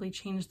probably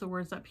change the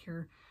words up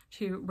here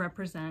to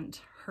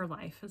represent her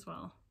life as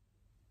well.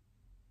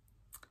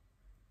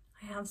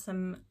 I have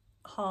some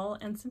haul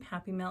and some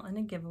Happy Mail and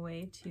a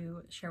giveaway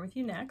to share with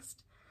you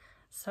next.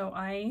 So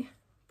I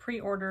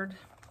pre-ordered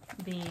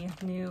the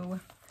new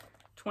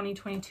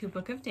 2022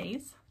 Book of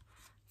Days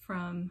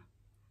from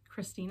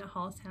Christina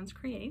Hollis Hands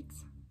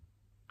Creates.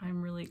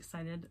 I'm really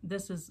excited.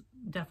 This is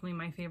definitely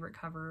my favorite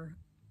cover.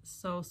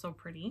 So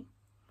pretty.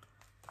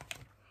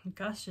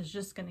 Gus is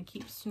just gonna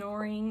keep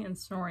snoring and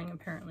snoring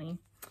apparently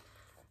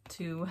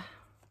to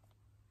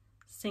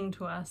sing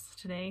to us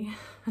today.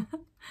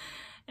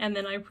 And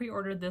then I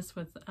pre-ordered this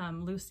with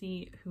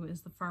Lucy, who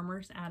is the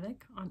Farmer's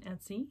Attic on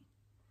Etsy.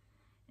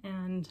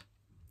 And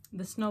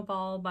the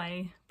Snowball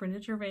by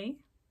Brenda Gervais.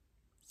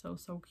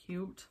 So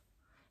cute.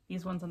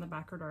 These ones on the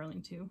back are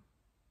darling too.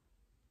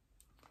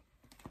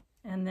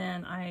 And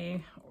then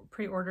I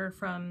pre-ordered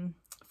from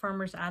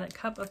Farmer's Attic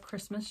Cup of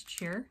Christmas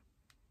Cheer.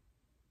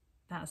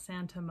 That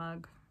Santa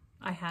mug.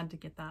 I had to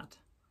get that.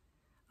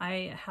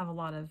 I have a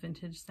lot of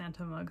vintage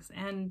Santa mugs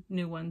and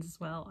new ones as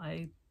well.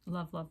 I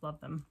love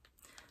them.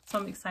 So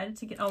I'm excited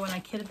to get, oh, and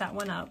I kitted that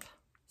one up.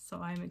 So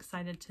I'm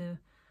excited to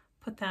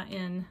put that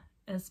in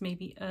as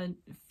maybe a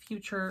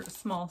future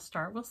small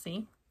start. We'll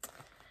see.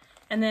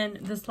 And then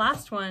this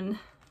last one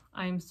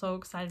I'm so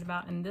excited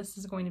about, and this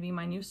is going to be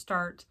my new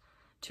start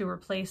to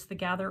replace the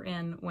Gather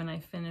In when I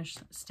finish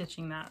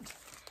stitching that.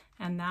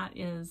 And that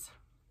is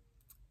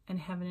And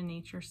Heaven and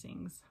Nature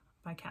Sings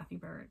by Kathy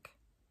Barrick.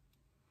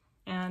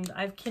 And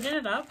I've kitted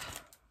it up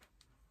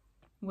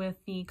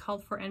with the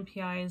called for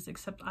NPIs,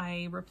 except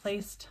I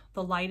replaced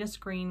the lightest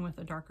green with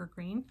a darker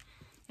green.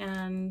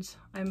 And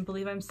I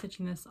believe I'm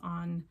stitching this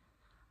on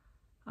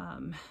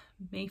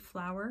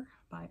Mayflower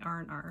by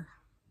R&R,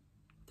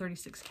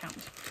 36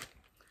 count.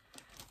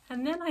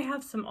 And then I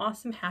have some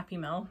awesome Happy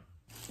Mail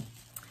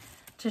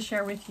to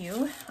share with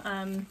you.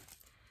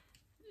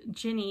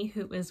 Ginny,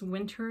 who is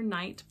Winter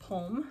Night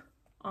Poem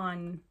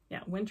on,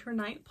 Winter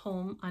Night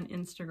Poem on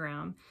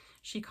Instagram,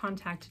 she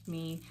contacted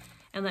me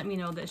and let me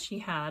know that she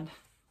had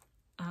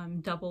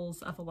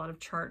doubles of a lot of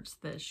charts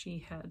that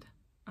she had,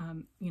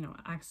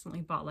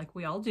 accidentally bought, like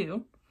we all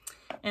do.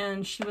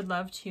 And she would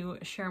love to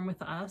share them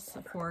with us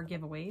for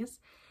giveaways.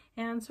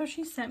 And so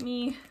she sent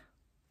me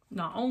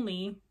not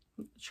only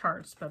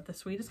charts, but the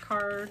sweetest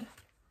card.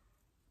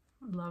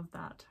 Love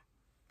that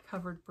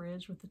covered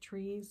bridge with the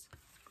trees.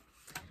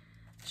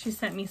 She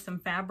sent me some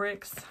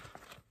fabrics,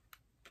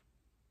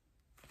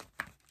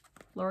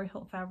 Lori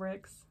Holt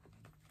fabrics.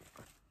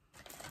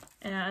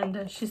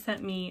 And she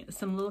sent me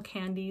some little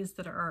candies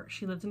that are,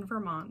 she lives in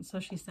Vermont, so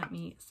she sent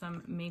me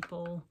some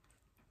maple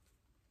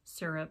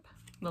syrup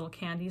little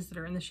candies that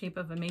are in the shape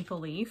of a maple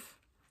leaf.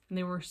 And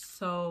they were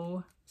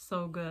so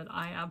good.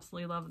 I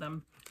absolutely love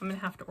them. I'm gonna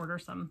have to order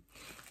some.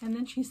 And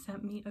then she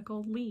sent me a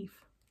gold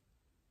leaf.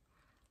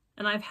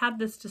 And I've had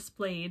this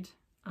displayed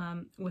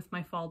with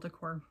my fall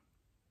decor.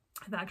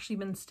 I've actually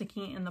been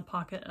sticking it in the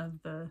pocket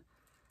of the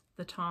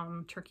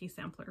Tom turkey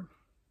sampler.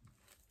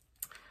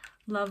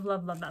 Love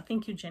that.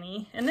 Thank you,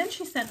 Jenny. And then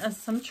she sent us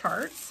some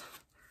charts.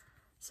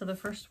 So the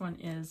first one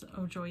is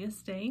Oh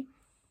Joyous Day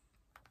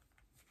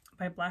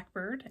by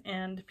Blackbird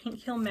and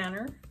Pink Hill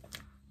Manor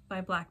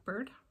by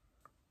Blackbird.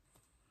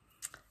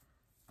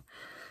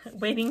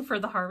 Waiting for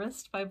the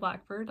Harvest by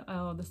Blackbird.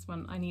 Oh, this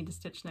one I need to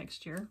stitch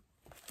next year.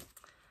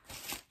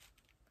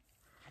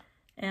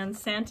 And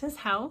Santa's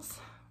House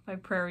by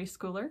Prairie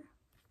Schooler.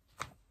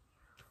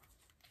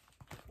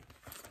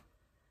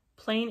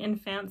 Plain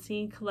and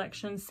Fancy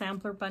Collection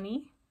Sampler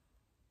Bunny.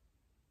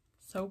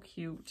 So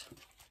cute.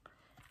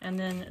 And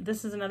then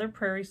this is another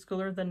Prairie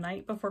Schooler, The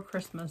Night Before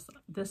Christmas.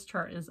 This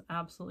chart is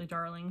absolutely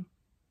darling.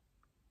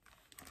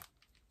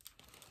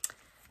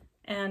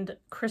 and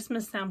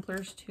Christmas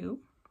samplers too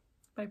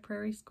by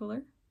Prairie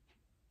Schooler.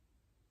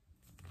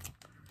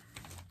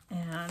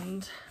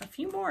 And a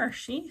few more.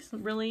 She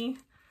really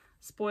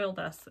spoiled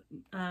us.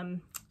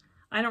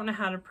 I don't know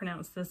how to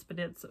pronounce this, but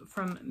it's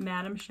from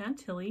Madame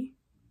Chantilly.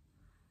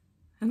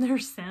 And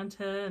there's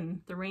Santa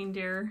and the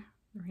reindeer.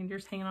 The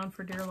reindeer's hanging on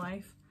for dear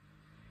life.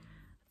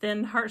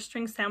 Then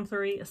Heartstring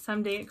Samplery,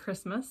 Someday at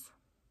Christmas.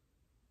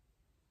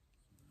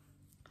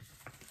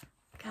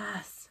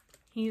 Gus,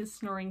 he is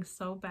snoring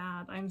so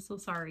bad. I'm so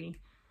sorry.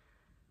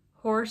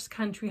 Horse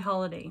Country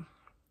Holiday.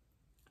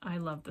 I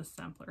love this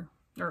sampler,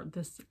 or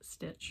this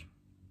stitch.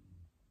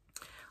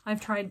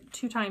 I've tried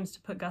 2 times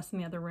to put Gus in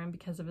the other room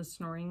because of his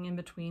snoring in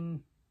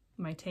between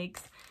my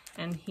takes,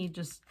 and he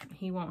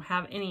won't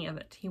have any of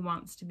it. He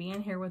wants to be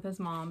in here with his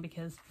mom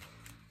because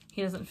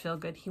he doesn't feel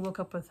good. He woke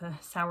up with a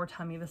sour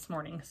tummy this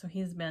morning, so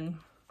he's been,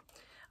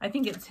 I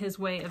think it's his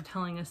way of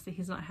telling us that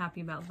he's not happy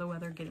about the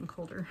weather getting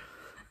colder.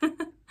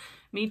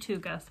 Me too,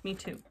 Gus, me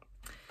too.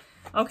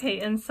 Okay,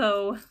 and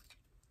so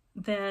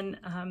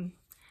then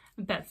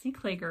Betsy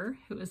Klager,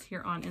 who is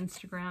here on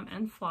Instagram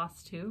and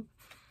Flosstube,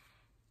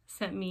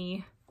 sent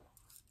me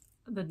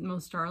the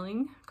most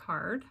darling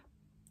card.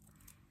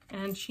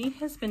 And she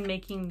has been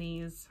making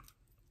these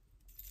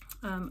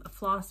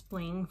floss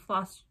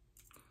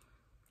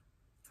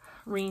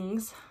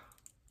rings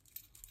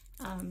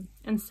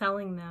and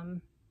selling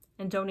them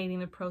and donating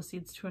the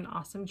proceeds to an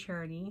awesome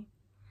charity.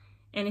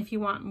 And if you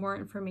want more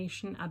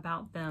information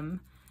about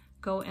them,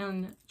 go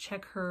and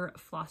check her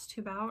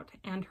Flosstube out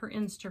and her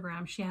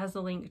Instagram. She has a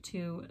link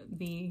to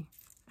the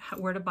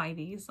where to buy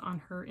these on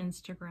her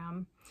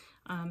Instagram.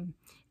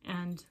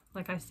 And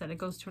like I said, it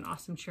goes to an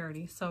awesome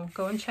charity. So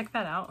go and check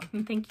that out.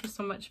 And thank you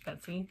so much,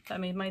 Betsy. That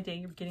made my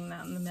day getting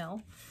that in the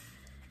mail.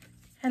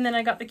 And then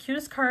I got the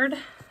cutest card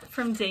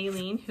from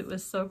Daylene, who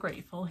was so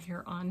grateful,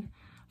 here on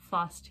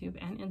Flosstube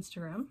and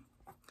Instagram.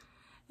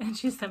 And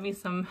she sent me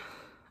some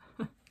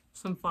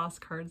floss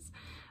cards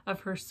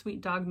of her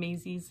sweet dog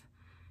Maisie's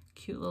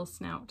cute little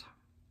snout.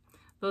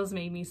 Those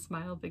made me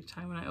smile big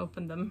time when I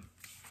opened them.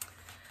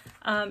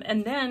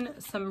 And then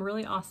some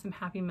really awesome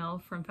Happy Mail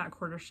from Fat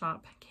Quarter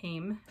Shop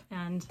came,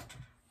 and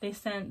they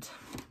sent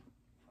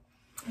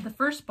the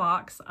first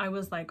box. I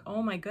was like,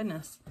 oh my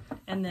goodness.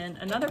 And then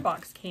another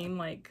box came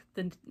like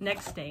the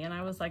next day, and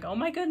I was like, oh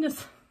my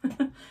goodness.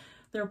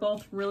 They're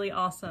both really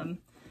awesome.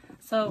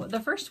 So the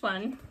first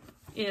one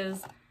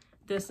is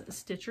this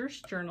Stitcher's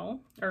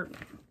Journal, or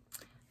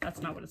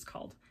that's not what it's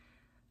called.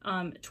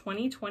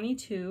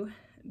 2022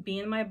 Bee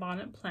in My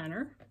Bonnet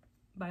Planner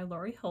by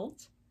Lori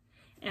Holt.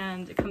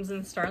 And it comes in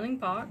the Starling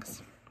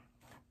box.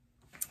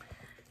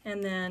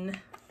 And then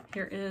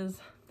here is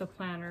the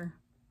planner.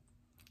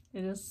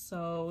 It is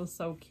so,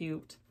 so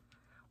cute.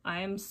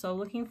 I am so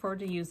looking forward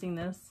to using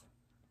this.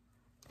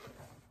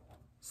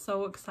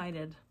 So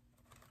excited.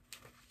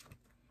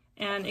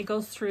 And it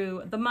goes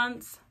through the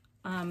months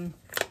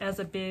as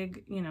a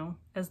big,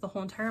 as the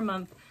whole entire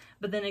month,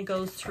 but then it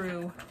goes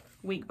through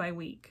week by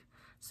week.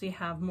 So you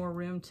have more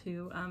room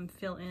to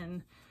fill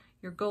in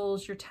your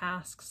goals, your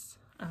tasks,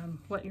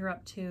 what you're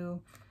up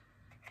to,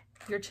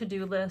 your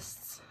to-do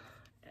lists.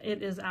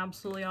 It is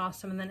absolutely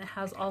awesome. And then it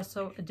has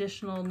also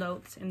additional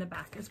notes in the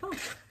back as well.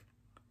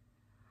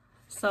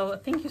 So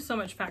thank you so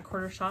much, Fat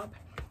Quarter Shop.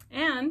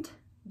 And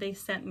they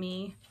sent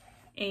me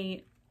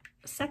a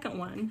second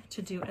one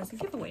to do as a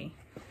giveaway.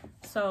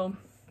 So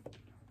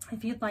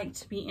if you'd like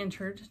to be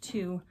entered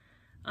to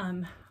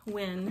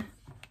win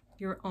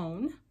your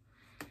own,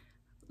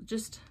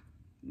 just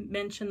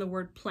mention the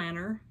word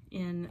planner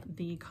in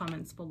the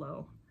comments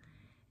below,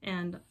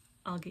 and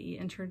I'll get you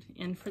entered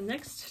in for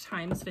next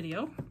time's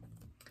video.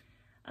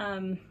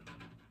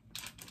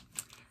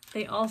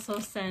 They also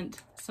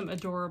sent some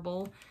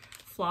adorable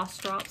floss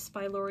drops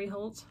by Lori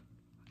Holt.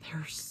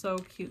 They're so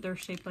cute. They're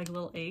shaped like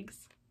little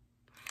eggs.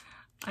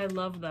 I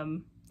love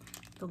them.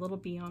 The little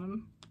bee on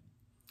them.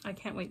 I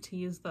can't wait to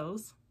use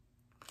those.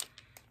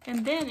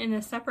 And then in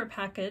a separate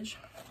package,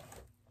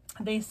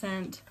 they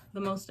sent the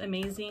most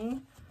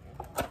amazing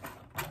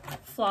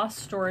floss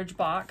storage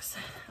box.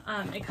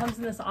 It comes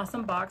in this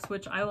awesome box,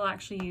 which I will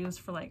actually use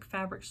for like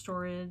fabric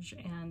storage,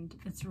 and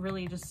it's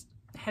really just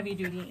heavy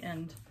duty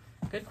and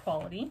good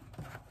quality.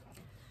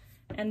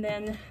 And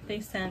then they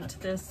sent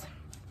this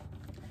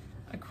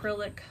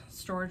acrylic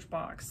storage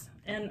box,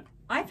 and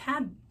I've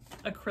had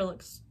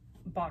acrylic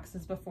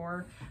boxes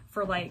before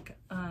for like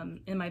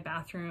in my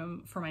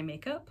bathroom for my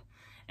makeup,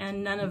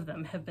 and none of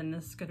them have been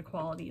this good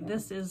quality.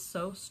 This is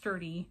so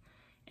sturdy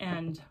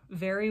and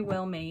very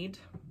well made.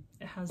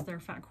 It has their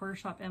Fat Quarter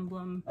Shop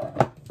emblem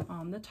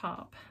on the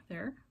top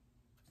there.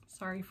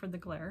 Sorry for the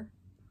glare.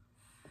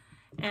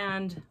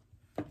 And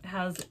it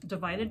has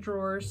divided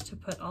drawers to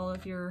put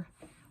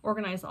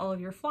organize all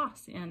of your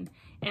floss in.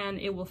 And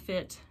it will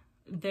fit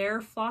their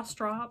floss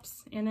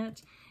drops in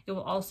it. It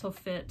will also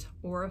fit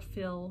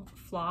Aurifil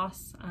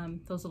floss,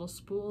 those little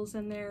spools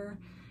in there.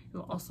 It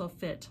will also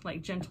fit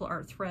like Gentle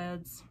Art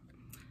threads,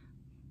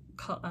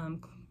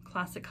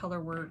 Classic Color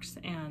Works,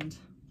 and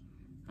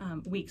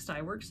Weeks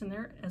Dye Works in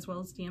there, as well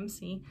as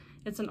DMC.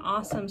 It's an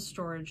awesome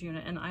storage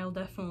unit, and I'll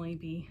definitely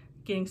be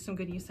getting some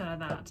good use out of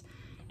that.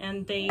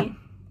 And they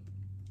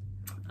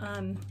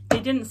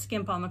didn't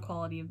skimp on the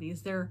quality of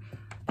these. They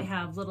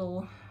have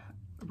little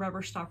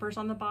rubber stoppers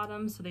on the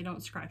bottom so they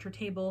don't scratch your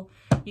table.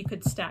 You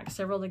could stack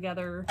several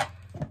together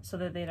so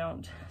that they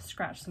don't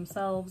scratch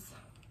themselves.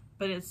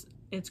 But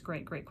it's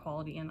great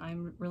quality, and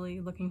I'm really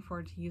looking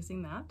forward to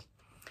using that.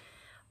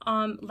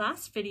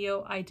 Last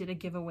video I did a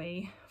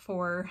giveaway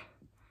for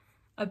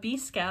a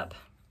B-Skep.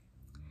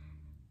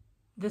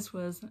 This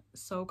was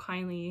so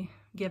kindly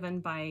given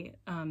by,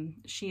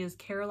 she is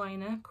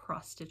Carolina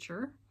Cross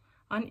Stitcher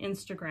on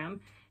Instagram,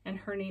 and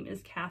her name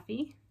is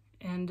Kathy,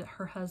 and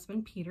her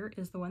husband Peter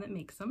is the one that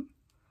makes them.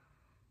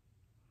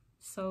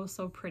 So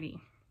pretty.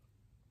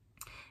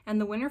 And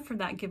the winner for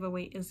that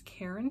giveaway is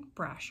Karen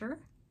Brasher.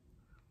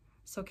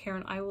 So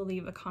Karen, I will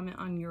leave a comment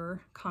on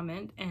your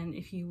comment, and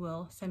if you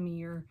will send me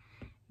your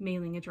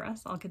mailing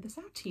address, I'll get this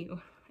out to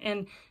you.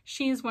 And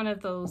she's one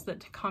of those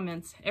that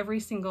comments every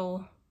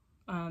single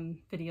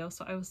video,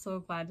 so I was so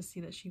glad to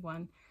see that she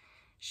won.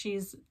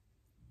 She's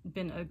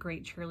been a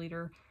great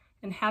cheerleader.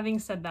 And having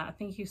said that,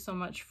 thank you so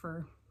much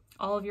for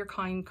all of your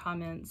kind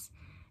comments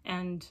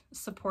and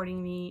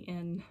supporting me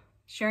in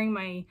sharing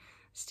my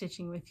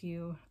stitching with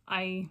you.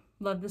 I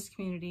love this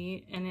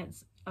community, and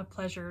it's a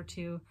pleasure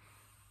to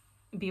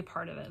be a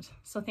part of it.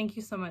 So thank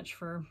you so much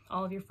for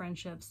all of your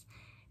friendships,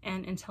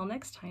 and until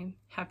next time,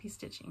 happy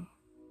stitching.